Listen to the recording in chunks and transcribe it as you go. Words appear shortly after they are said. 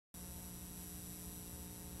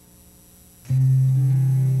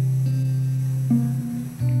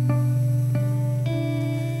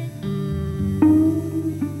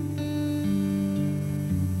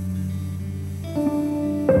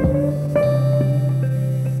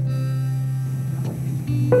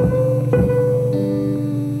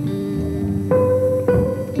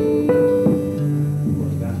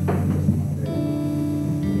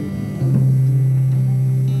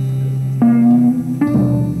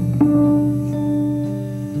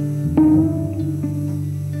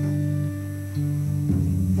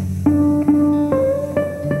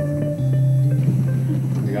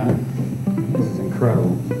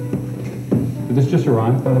Did this just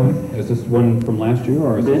arrive, by the way? Is this one from last year,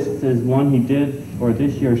 or is this is one he did for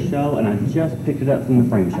this year's show, and I just picked it up from the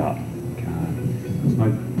frame shop. God, it's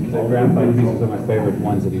the graphite pieces are my favorite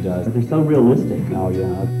ones that he does. They're so realistic. Oh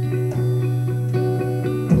yeah.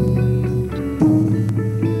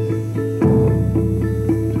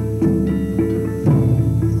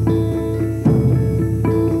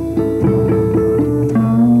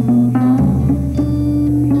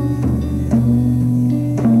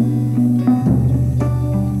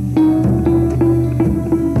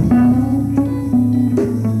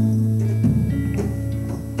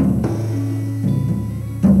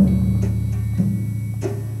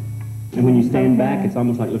 And when you stand back, it's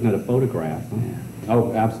almost like looking at a photograph. Huh?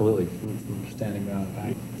 Oh, absolutely. Standing around the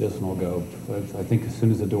back. This one will go. I think as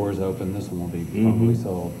soon as the doors open, this one will be probably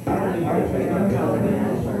sold.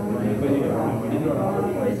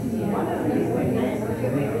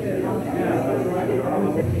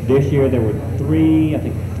 This year there were three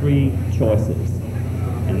choices,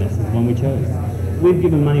 and this is the one we chose. We've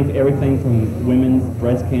given money for everything from women's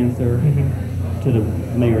breast cancer to the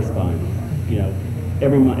mayor's fund. You know,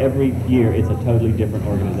 every year it's a totally different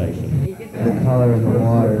organization. The color of the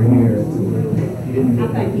water here. I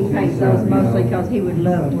think he paints those mostly because he would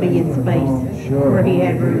love to be in space where he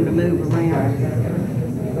had room to move around.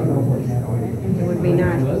 It would be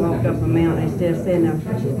nice to walk up a mountain instead of sitting up.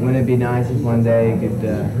 Wouldn't it be nice if one day you could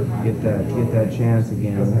get that chance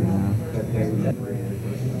again? You know?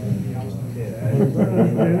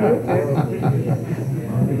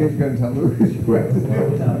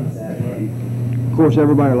 Of course,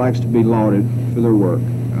 everybody likes to be lauded for their work,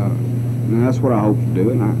 and that's what I hope to do.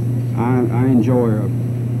 And I enjoy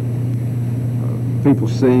people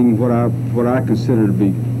seeing what I consider to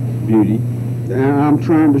be beauty, and I'm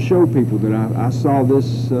trying to show people that I saw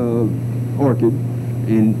this orchid,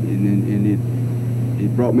 and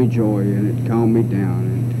it brought me joy, and it calmed me down,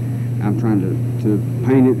 and I'm trying to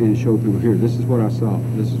paint it and show people, here, this is what I saw,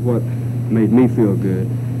 this is what made me feel good,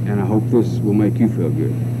 and I hope this will make you feel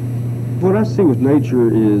good. What I see with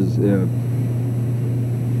nature is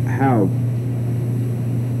how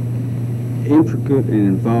intricate and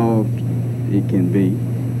involved it can be,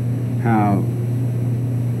 how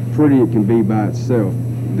pretty it can be by itself,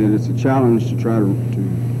 that it's a challenge to try to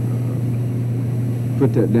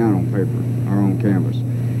put that down on paper or on canvas.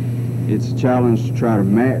 It's a challenge to try to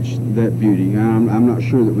match that beauty. I'm not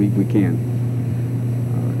sure that we can.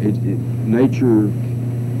 Nature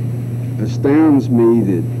astounds me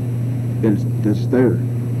that's there,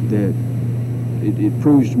 that it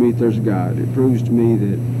proves to me that there's a God. It proves to me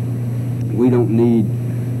that we don't need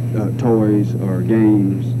toys or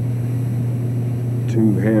games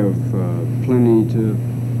to have plenty to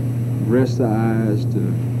rest the eyes,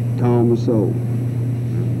 to calm the soul.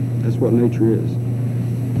 That's what nature is.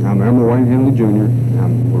 I'm Elmer Wayne Henley Jr.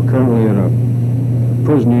 We're currently at a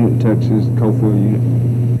prison unit in Texas, Cofield unit.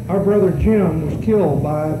 Our brother Jim was killed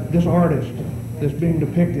by this artist that's being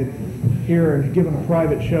depicted here and given a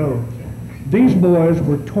private show. These boys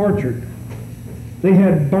were tortured. They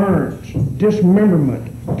had burns,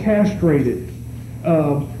 dismemberment, castrated,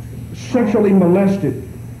 sexually molested.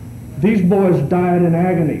 These boys died in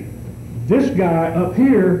agony. This guy up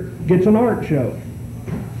here gets an art show.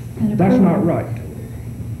 That's not right.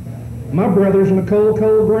 My brother's in the cold,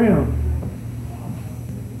 cold ground.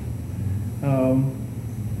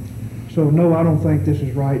 So no, I don't think this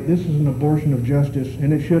is right. This is an abortion of justice,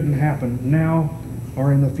 and it shouldn't happen now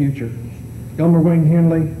or in the future. Elmer Wayne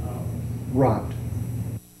Henley, rot.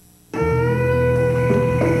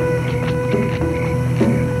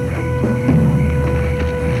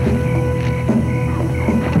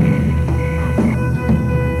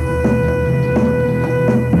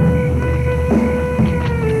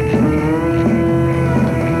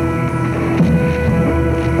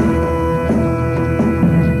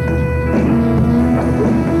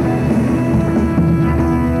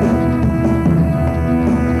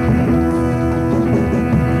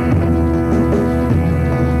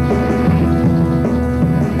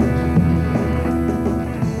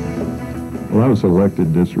 Well, I was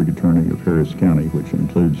elected district attorney of Harris County, which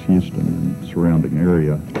includes Houston and surrounding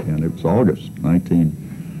area, and it was August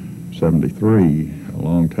 1973, a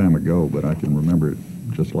long time ago, but I can remember it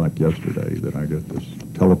just like yesterday that I got this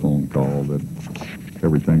telephone call that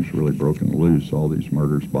everything's really broken loose, all these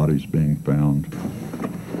murders, bodies being found.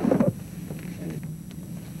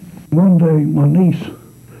 One day, my niece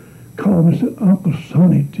called me and said, "Uncle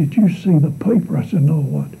Sonny, did you see the paper?" I said, "No,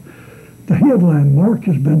 what?" "The headline, Mark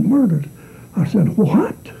has been murdered." I said,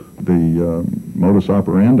 "What?" The modus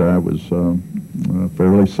operandi was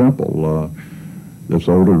fairly simple. This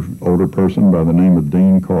older person by the name of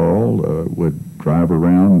Dean Carl would drive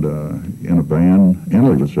around in a van.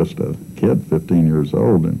 Henley was just a kid, 15 years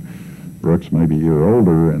old, and Brooks maybe a year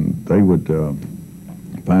older, and they would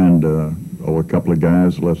find a couple of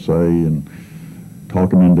guys, let's say, and talk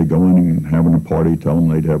them into going and having a party, tell them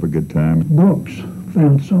they'd have a good time. Brooks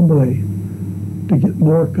found somebody to get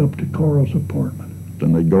Mark up to Carl's apartment.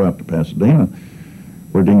 And they'd go out to Pasadena,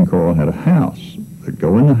 where Dean Carl had a house. They'd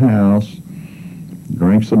go in the house,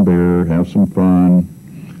 drink some beer, have some fun.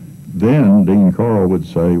 Then Dean Carl would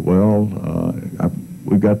say, "Well,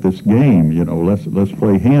 we've got this game, you know, let's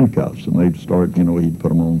play handcuffs." And they'd start, you know, he'd put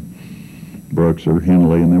them on Brooks or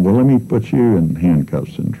Henley, and then, "Well, let me put you in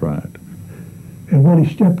handcuffs and try it." And when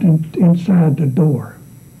he stepped inside the door,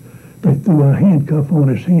 they threw a handcuff on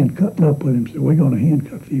his hand, cutting up with him, said, "We're going to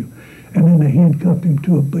handcuff you." And then they handcuffed him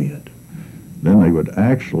to a bed. Then they would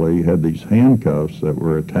actually have these handcuffs that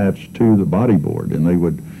were attached to the bodyboard, and they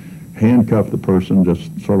would handcuff the person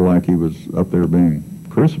just sort of like he was up there being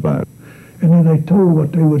crucified. And then they told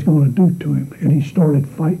what they was going to do to him, and he started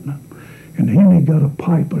fighting them. And Henry got a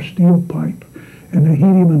pipe, a steel pipe, and they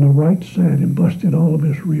hit him in the right side and busted all of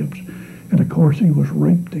his ribs. And of course he was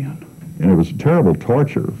raped then. And it was a terrible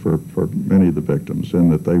torture for many of the victims, in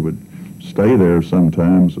that they would stay there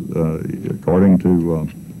sometimes, according to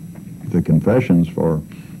the confessions, for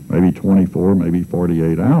maybe 24, maybe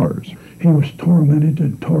 48 hours. He was tormented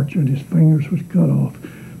and tortured. His fingers was cut off.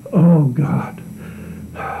 Oh, God.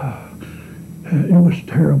 It was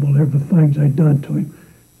terrible, the things they'd done to him.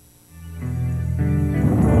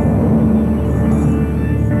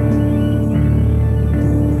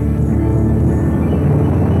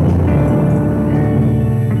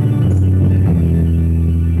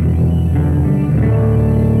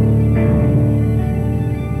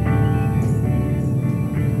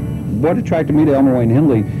 What attracted me to Elmer Wayne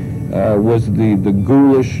Henley was the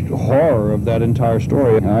ghoulish horror of that entire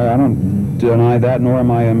story. I don't deny that, nor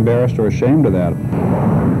am I embarrassed or ashamed of that.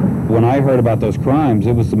 When I heard about those crimes,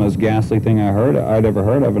 it was the most ghastly thing I'd ever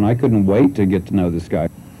heard of, and I couldn't wait to get to know this guy.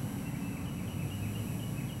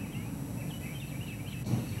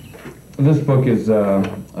 This book is a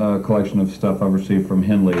collection of stuff I've received from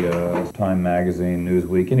Henley, Time Magazine,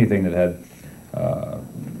 Newsweek, anything that had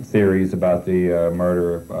theories about the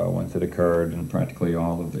murder once it occurred, and practically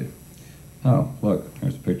all of the... Oh, look,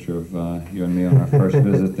 there's a picture of you and me on our first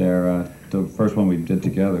visit there, the first one we did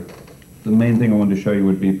together. The main thing I wanted to show you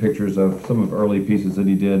would be pictures of some of early pieces that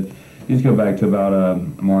he did. These go back to about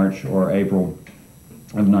March or April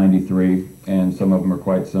of '93, and some of them are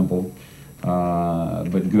quite simple,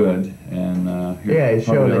 but good. And he's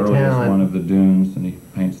showing the earliest talent. one of the dunes, and he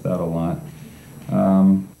paints that a lot.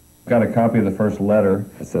 Got a copy of the first letter.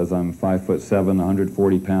 It says, "I'm 5'7",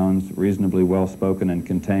 140 pounds, reasonably well-spoken and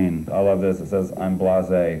contained." I love this. It says, "I'm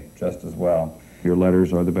blasé," just as well. Your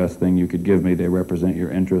letters are the best thing you could give me. They represent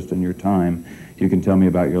your interest and your time. You can tell me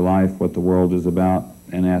about your life, what the world is about,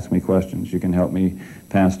 and ask me questions. You can help me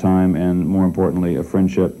pass time, and more importantly, a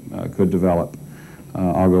friendship could develop.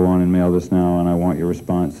 I'll go on and mail this now, and I want your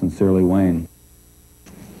response. Sincerely, Wayne.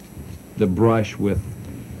 The brush with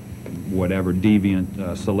whatever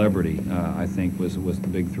deviant celebrity, I think, was the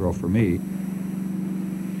big thrill for me.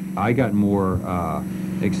 I got more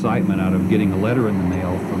excitement out of getting a letter in the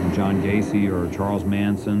mail from John Gacy or Charles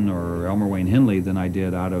Manson or Elmer Wayne Henley than I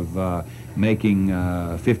did out of making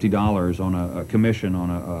 $50 on a commission on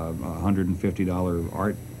a $150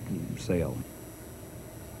 art sale.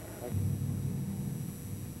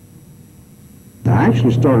 I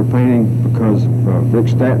actually started painting because of Rick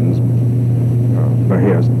Statton's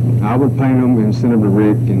behest. I would paint them and send them to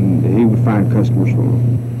Rick, and he would find customers for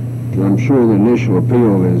them. I'm sure the initial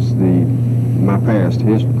appeal is my past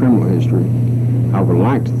criminal history. I would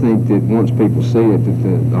like to think that once people see it, that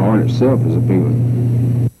the art itself is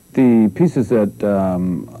appealing. The pieces that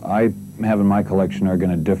I have in my collection are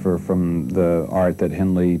going to differ from the art that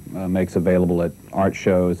Henley makes available at art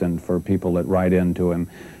shows and for people that write into him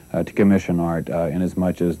to commission art, in as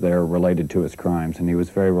much as they're related to his crimes. And he was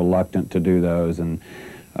very reluctant to do those, and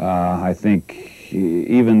I think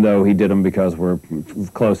even though he did them because we're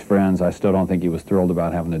close friends, I still don't think he was thrilled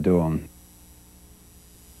about having to do them.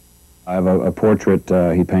 I have a portrait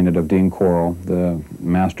he painted of Dean Corll, the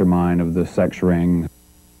mastermind of the sex ring.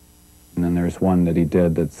 And then there's one that he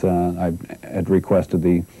did that's, I had requested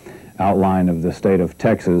the outline of the state of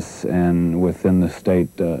Texas, and within the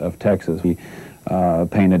state of Texas, he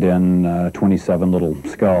painted in 27 little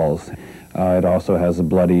skulls. It also has a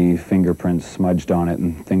bloody fingerprints smudged on it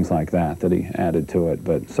and things like that that he added to it.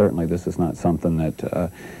 But certainly this is not something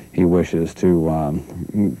that he wishes to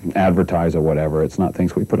advertise or whatever. It's not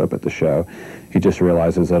things we put up at the show. He just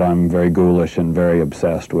realizes that I'm very ghoulish and very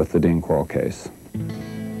obsessed with the Dean Corll case.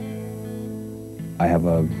 I have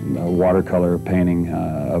a watercolor painting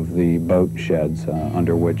of the boat sheds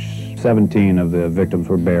under which 17 of the victims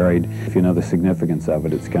were buried. If you know the significance of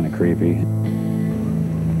it, it's kind of creepy.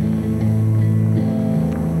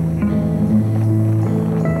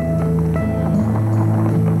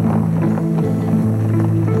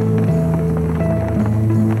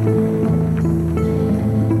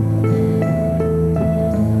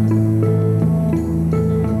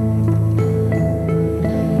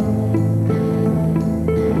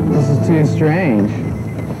 Too strange.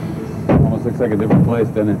 Almost looks like a different place,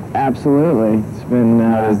 doesn't it? Absolutely. It's been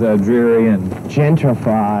Not as dreary and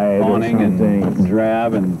gentrified or fawning something. and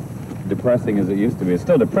drab and depressing as it used to be. It's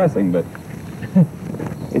still depressing, but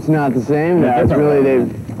It's not the same now. It's really,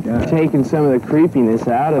 they've taken some of the creepiness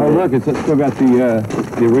out of it. oh look, it's still got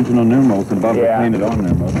the original numerals above the Yeah. painted on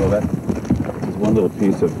numerals. So that is one little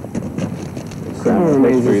piece of Some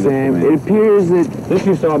remains the same. It appears that, This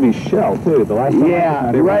used to all be shell too. The last time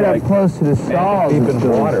yeah, right up close to the stalls, deep it's in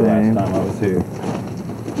still water the last same. time I was here.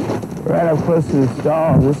 Right up close to the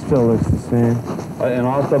stalls, this still looks the same. And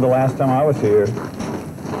also the last time I was here,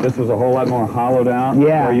 this was a whole lot more hollowed out.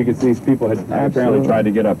 Yeah. Where you could see people had apparently Absolutely. tried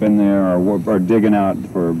to get up in there or digging out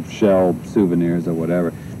for shell souvenirs or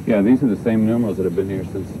whatever. Yeah, these are the same numerals that have been here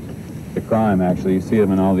since the crime, actually. You see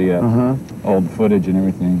them in all the old footage and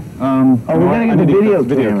everything. Oh, we gotta get the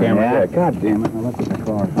video camera. Yeah, God damn it. I left it in the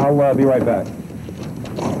car. I'll be right back.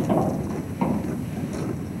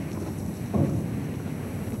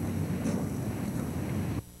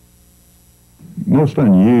 Most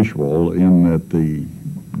unusual in that the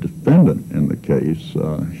defendant in the case,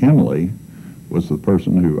 Henley, was the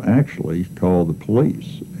person who actually called the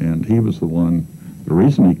police. And he was the one, the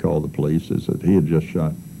reason he called the police is that he had just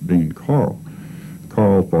shot Dean Corll.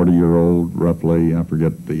 Corll, 40-year-old, roughly, I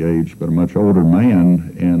forget the age, but a much older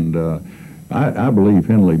man, and I believe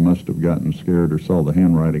Henley must have gotten scared or saw the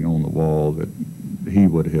handwriting on the wall that he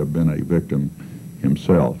would have been a victim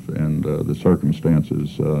himself, and the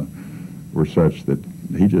circumstances were such that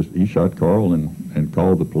he shot Corll and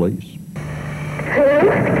called the police.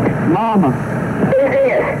 Mama. Who's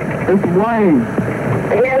this? It's Wayne.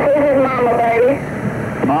 Yes, this is Mama, baby.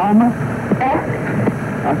 Mama, Huh?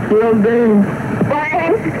 I killed Dean.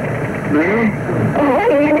 Wayne? Ma'am? What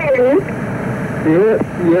are you doing?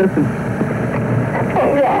 Yes. Oh,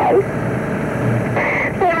 God.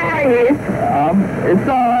 Where are you? It's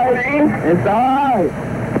all right. Wayne? It's all right.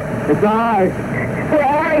 It's all right. Where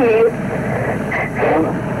are you?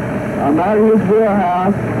 I'm out of his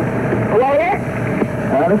warehouse. Where?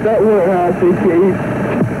 Out at that warehouse he keeps.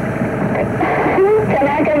 Can I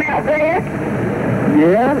come out there?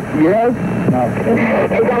 Yes.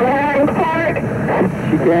 It's on the Highlands Park.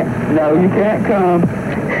 You can't. No, you can't come.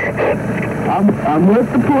 I'm with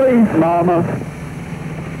the police, Mama.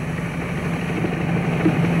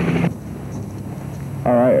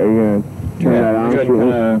 All right, are you gonna turn that on? Go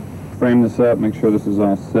ahead and frame this up, make sure this is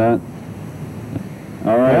all set.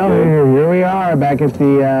 All right, Well, Dave. here we are back at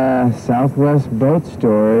the Southwest Boat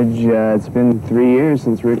Storage. It's been 3 years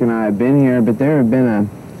since Rick and I have been here, but there have been a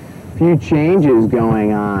few changes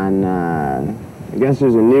going on. I guess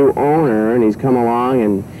there's a new owner, and he's come along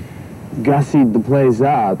and gussied the place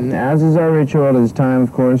up. As is our ritual, it is time,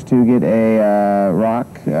 of course, to get a rock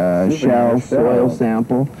shell soil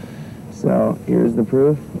sample. So here's the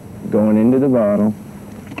proof going into the bottle.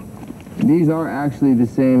 These are actually the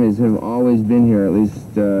same as have always been here, at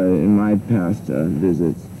least in my past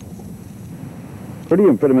visits. What do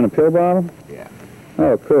you put them in a pill bottle? Yeah.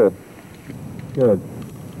 Oh, cool. Good.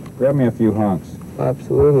 Grab me a few hunks.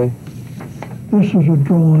 Absolutely. This is a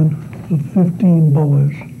drawing of 15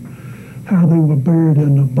 boys, how they were buried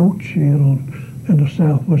in a boat shed in the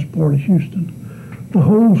southwest part of Houston. The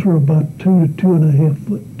holes were about 2 to 2.5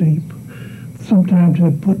 foot deep. Sometimes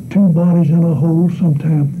they'd put 2 bodies in a hole,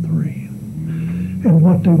 sometimes 3. And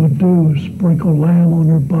what they would do is sprinkle lime on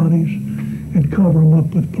their bodies and cover them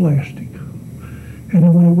up with plastic. And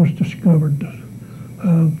then when it was discovered,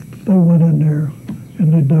 They went in there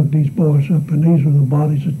and they dug these boys up, and these are the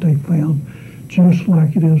bodies that they found, just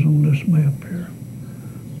like it is on this map here.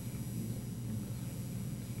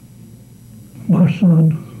 My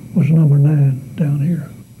son was number 9 down here.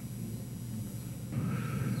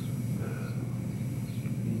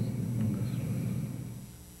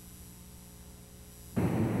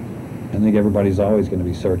 I think everybody's always going to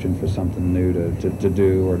be searching for something new to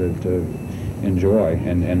do or to enjoy.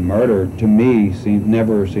 And murder, to me,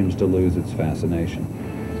 never seems to lose its fascination.